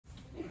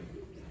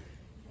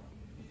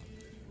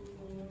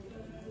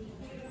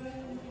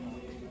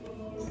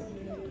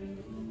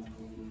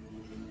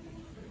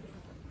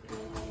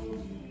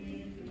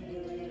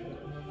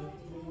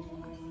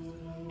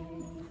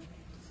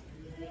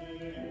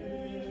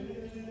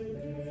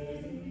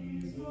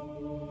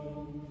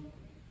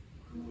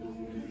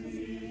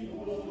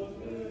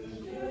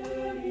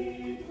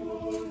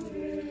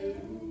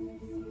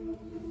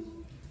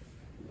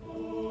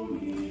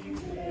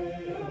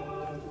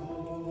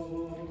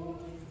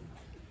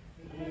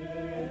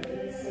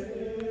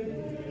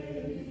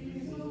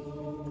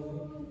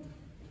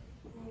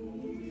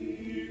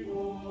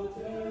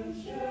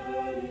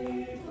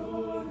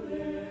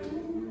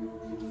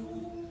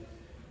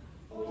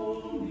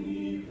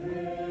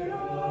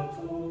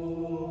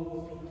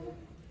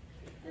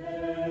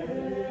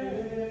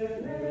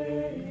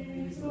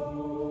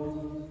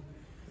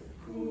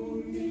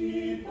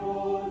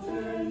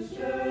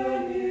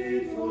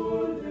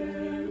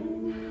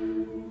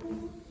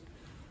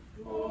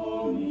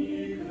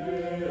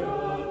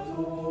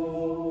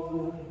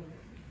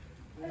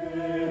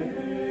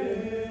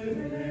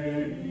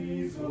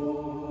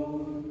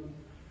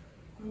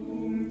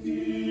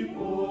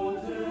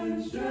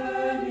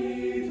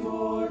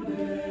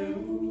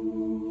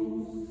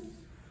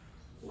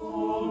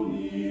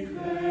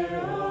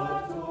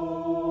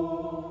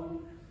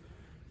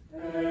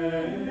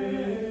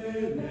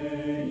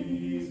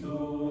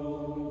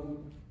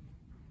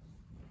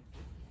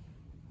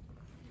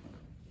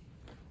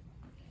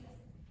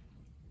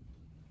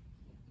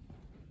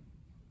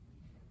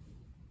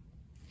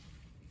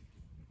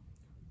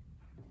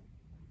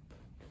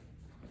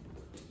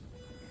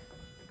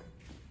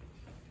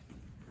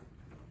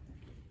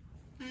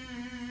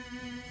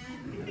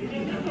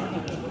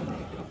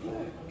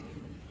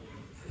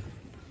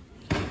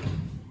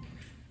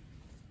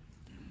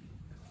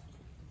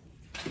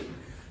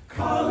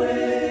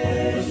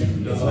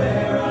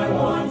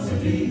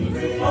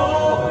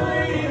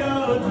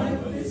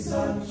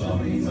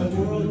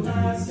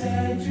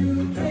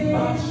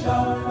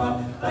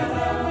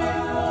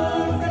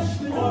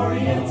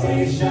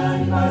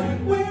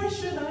Where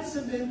should I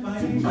submit my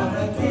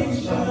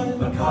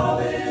application?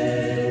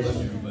 College,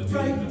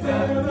 right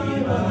there,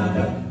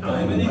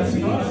 I'm an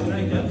exhaustion. I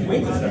can't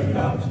wait to start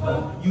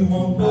college. You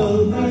won't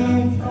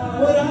believe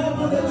what I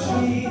will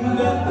achieve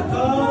at the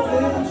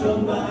college of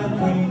my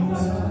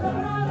dreams.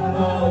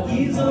 I'll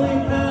easily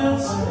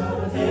pass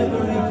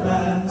every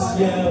class,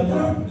 yeah,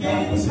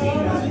 working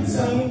sweet as it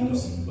seems.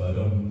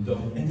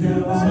 And now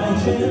is my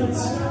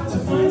chance to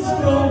find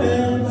some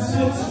romance.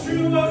 It's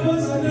true, I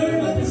was a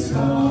nerd at the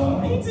school.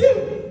 Me too.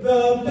 The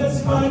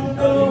best part,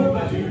 though,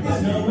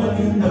 is no one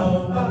you know.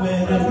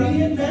 When I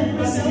reinvent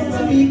myself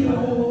to be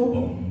cool.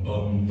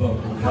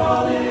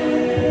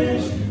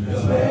 College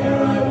is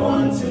where I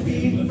want to be.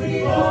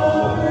 Free, oh,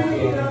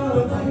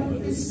 life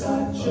is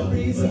such a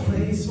breezy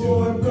place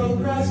for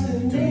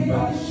procrastination.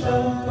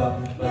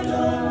 An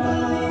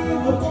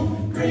unbelievable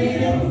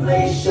great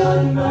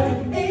inflation.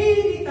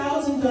 $80,000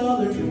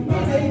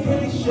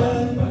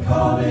 vacation.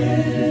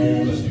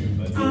 College,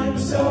 I'm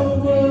so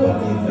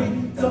worldly free.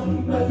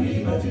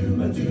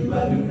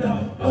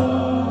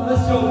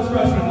 Let's show this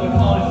freshman what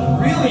college is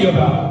really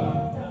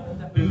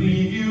about.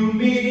 Believe you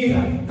me, a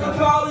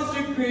college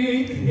degree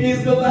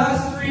is the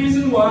last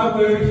reason why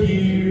we're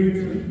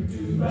here.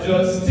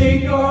 Just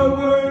take our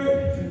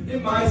word,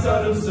 it might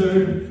sound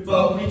absurd,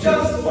 but we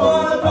just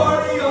want to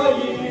party all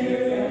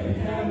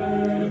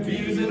year.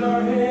 Beers in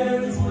our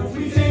hands,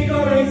 we take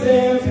our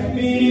exams,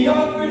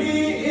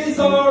 mediocrity is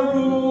our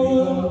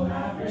rule.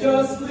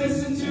 Just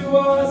listen to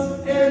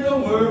us and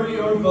don't worry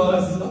or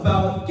fuss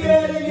about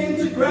getting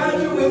into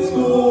graduate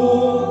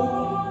school.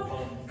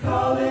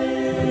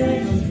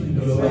 College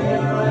is where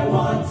I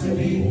want to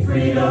be.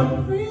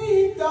 Freedom,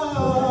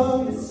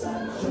 freedom. It's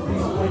such a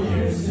breeze for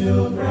years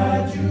till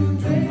graduation.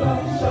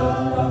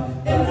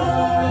 And I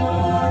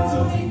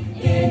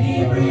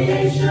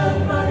inebriation.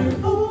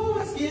 Oh,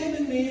 it's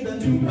giving me the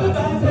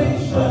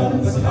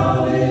vibrations.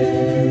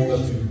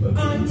 College,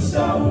 I'm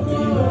so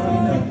good.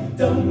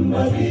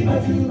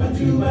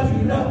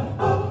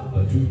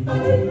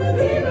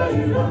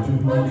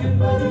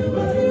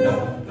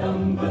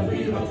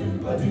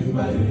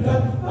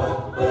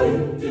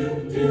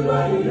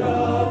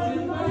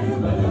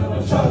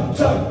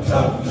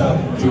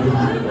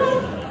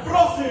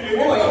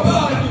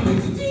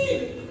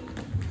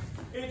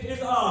 It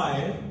is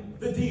I,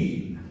 the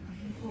Dean,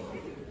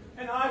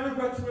 and I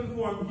regret to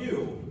inform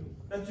you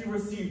that you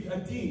received a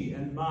D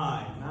in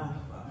my math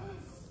class.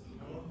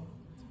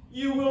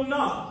 You will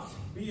not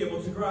be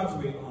able to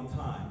graduate on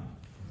time.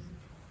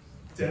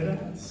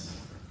 Deadass.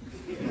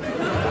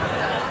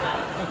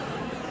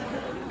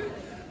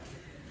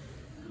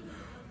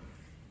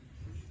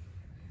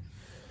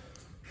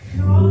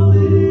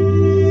 College,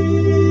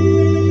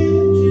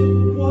 it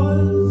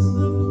was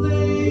the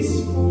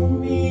place for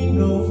me.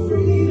 No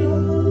freedoms,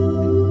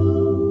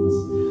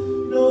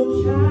 no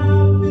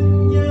cap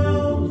and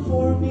gown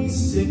for me.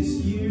 6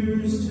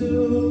 years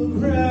till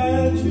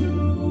graduation.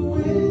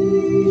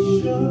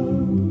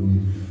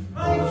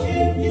 I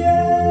can't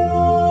get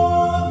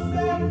off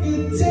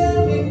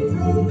academic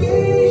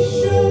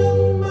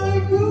probation. My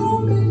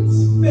roommate's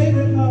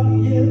favorite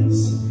hobby is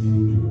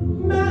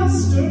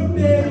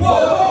masturbation.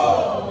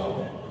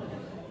 Whoa!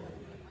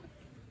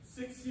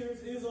 6 years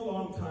is a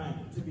long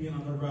time to be an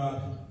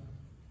undergrad.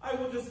 I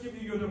will just give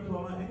you your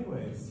diploma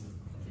anyways.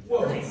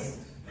 Whoa,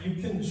 you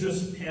can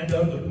just hand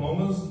out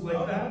diplomas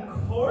like that?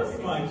 Of course,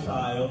 my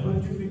child. What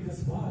did you think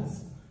this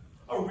was?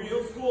 A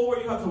real school where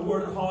you have to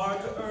work hard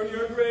to earn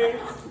your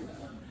grades?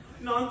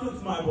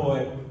 Nonsense, my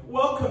boy.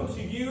 Welcome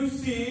to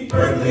UC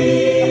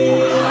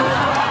Berkeley!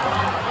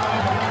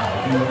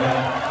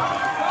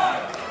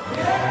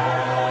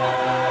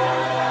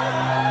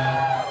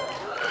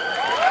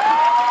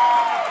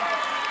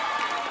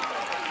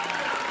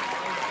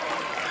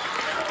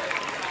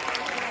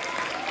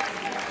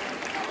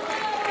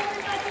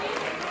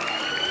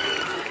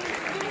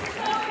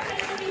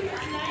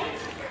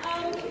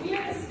 We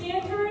are the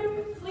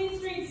Stanford Fleet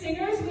Street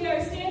Singers. We are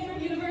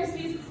Stanford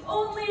University's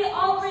only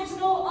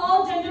all-original,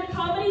 all-gender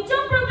comedy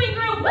jump roping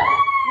group.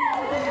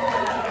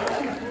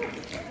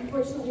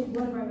 Unfortunately,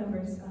 one of our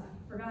members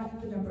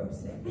forgot the jump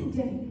ropes today.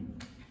 Danny.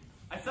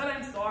 I said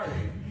I'm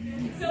sorry.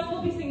 So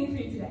we'll be singing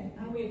for you today.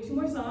 We have 2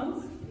 more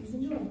songs. Please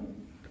enjoy.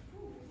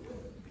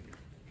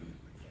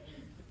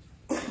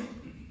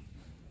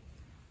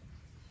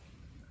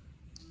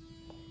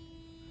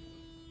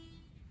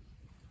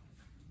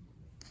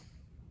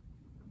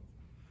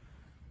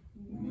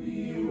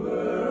 We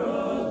were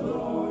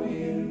alone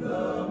in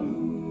the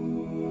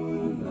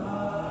moonlight,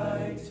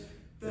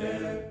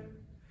 there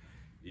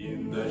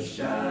in the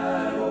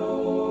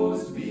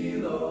shadows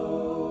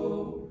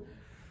below.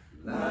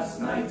 Last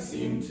night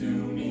seemed to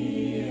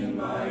me in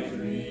my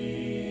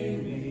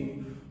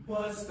dreaming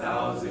was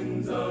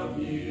thousands of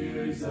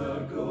years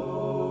ago.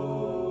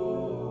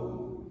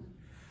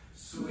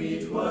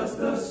 Sweet was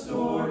the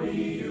story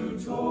you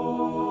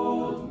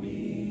told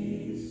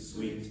me,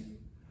 sweet.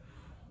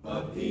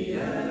 But the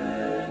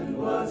end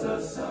was a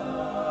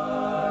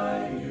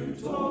sigh. You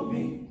told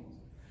me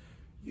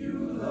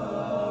you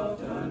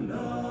loved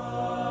another.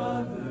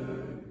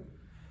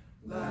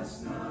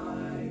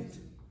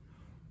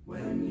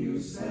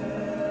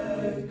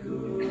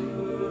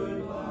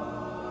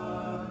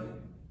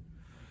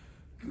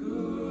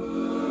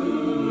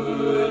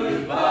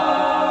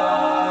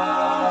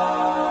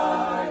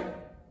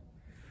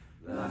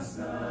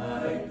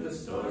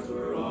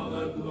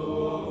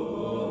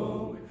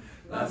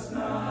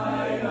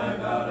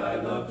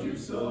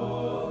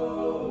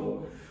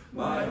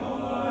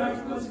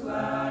 was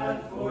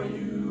glad, for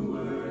you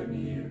were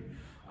near.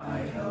 I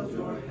held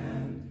your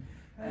hand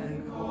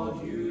and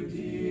called you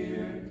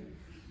dear,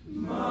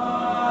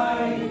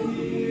 my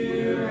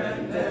dear.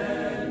 And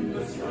then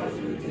the stars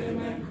grew dim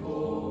and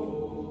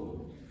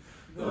cold,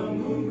 the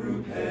moon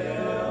grew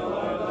pale,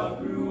 our love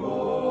grew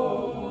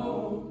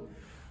old.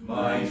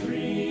 My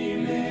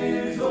dream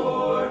is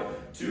o'er,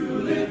 to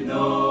live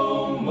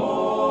no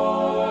more.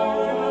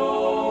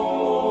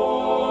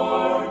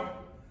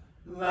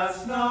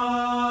 Last night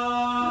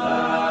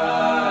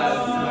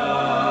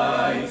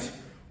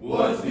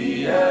was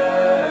the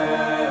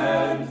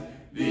end of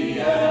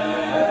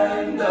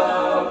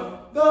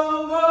the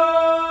world,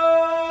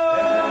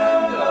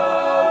 end of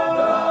the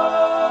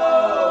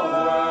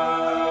world.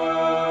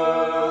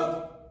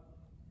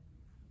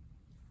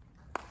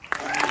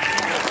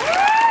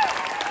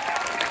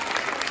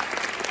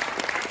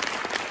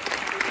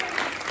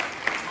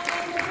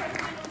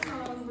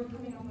 We're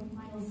coming up on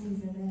final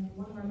season, and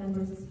one of our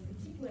members is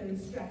particularly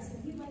stressed,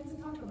 and he'd like to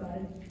talk about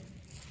it.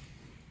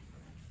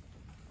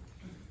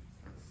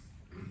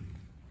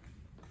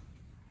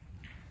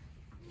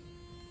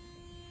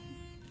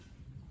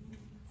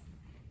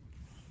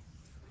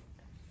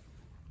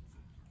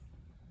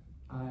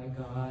 I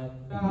got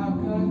back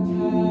a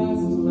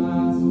test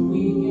last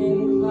week in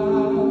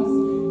class,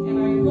 and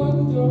I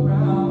looked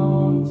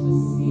around to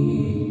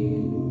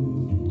see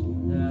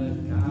the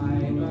guy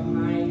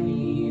behind me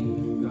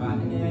got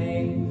an A,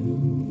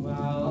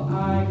 while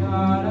I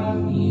got a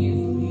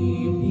measly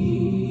B.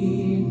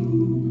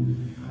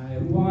 I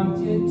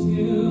wanted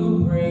to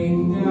break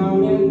down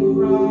and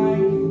cry,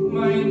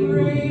 my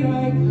grade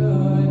I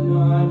could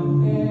not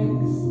fix,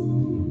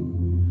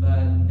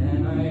 but then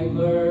I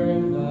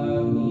learned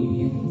the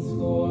median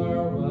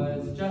score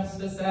was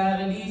just a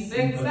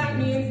 76. That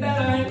means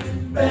that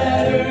I'm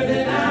better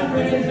than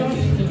average. Don't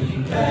need to be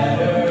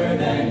better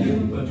than you,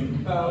 but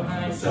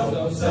I'm so.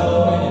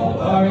 And if the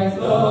bar is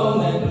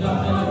low, then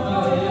jumping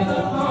above it is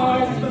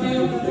hard to do.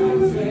 I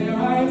swear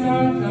I'm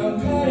not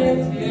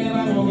competitive.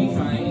 I'm only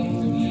trying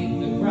to beat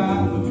the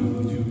crowd.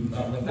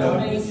 But without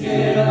any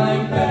skill,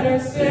 I'm better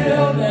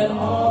still than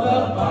all the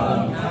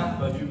bottom half.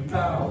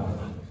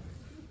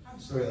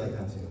 Story like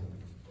that too.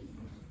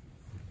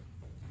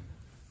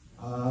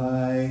 I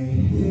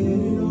hit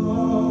it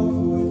off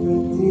with a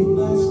date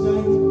last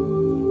night,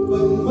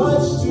 but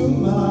much to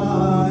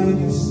my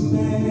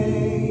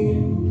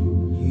dismay,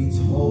 he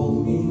told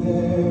me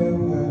there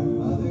were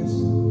others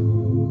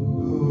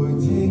who were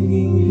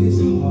taking his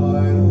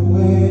heart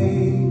away.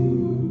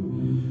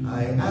 I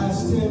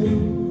asked him,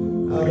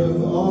 out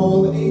of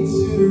all 8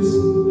 suitors,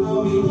 how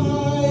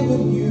high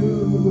would you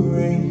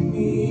rank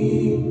me?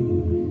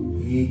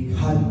 He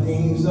cut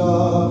things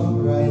off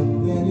right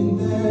then and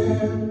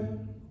there.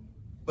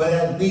 But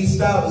at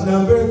least I was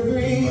number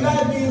 3.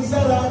 That means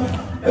that I'm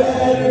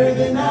better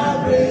than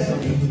average. I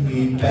need to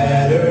be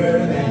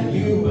better than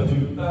you.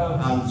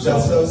 I'm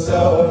just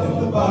so. And if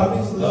the bar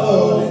is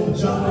low, then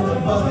jumping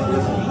above it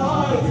is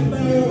hard to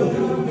do.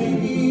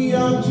 Maybe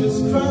I'm just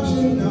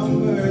crunching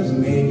numbers.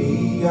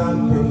 Maybe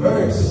I'm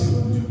perverse.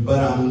 But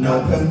I'm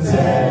not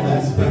content.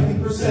 That's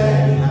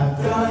 50%. I've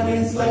done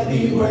it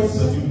slightly worse.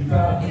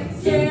 It's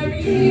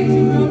scary to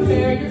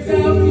compare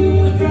yourself to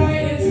the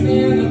brightest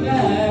and the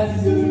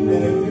best. And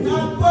if you're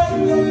not quite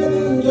there,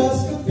 then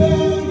just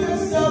compare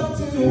yourself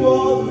to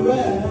all the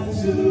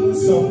rest.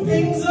 Some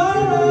things are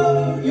out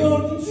of your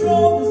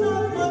control. There's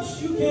not much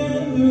you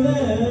can do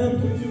them.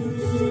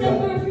 Just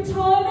remember, if you're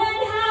taller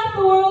than half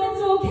the world,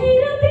 it's okay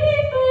to be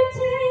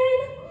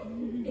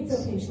 5'10". It's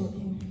okay, short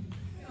king.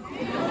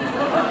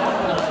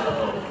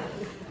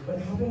 What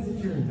happens if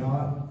you're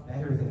not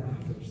better than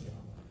average,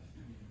 though?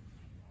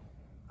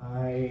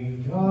 I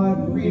got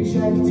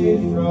rejected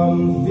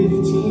from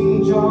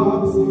 15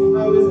 jobs.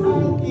 I was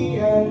at the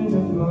end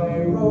of my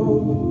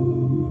rope.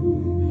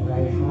 I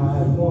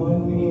had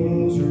one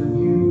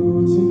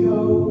interview to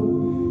go,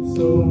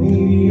 so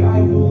maybe I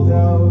hold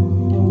out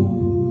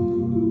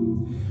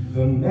hope.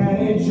 The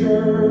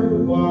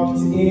manager walked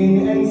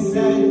in and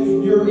said,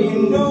 "You're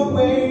in no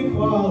way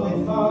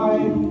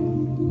qualified."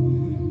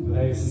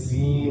 I've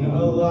seen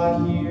a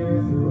lot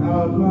here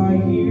throughout my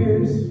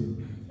years,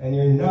 and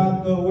you're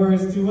not the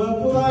worst to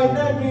apply.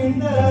 That means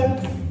that I'm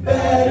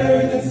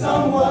better than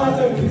someone.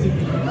 Don't need to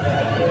be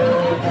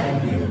better than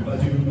you.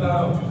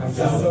 I'm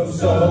just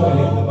so. And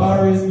if the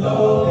bar is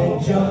low, then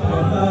jumping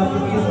above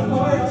it isn't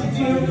hard to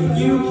do.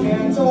 You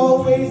can't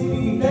always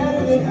be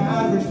better than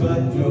average,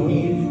 but no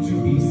need to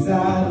be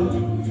sad.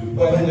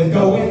 When the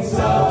going's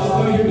tough, just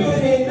know you're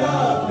good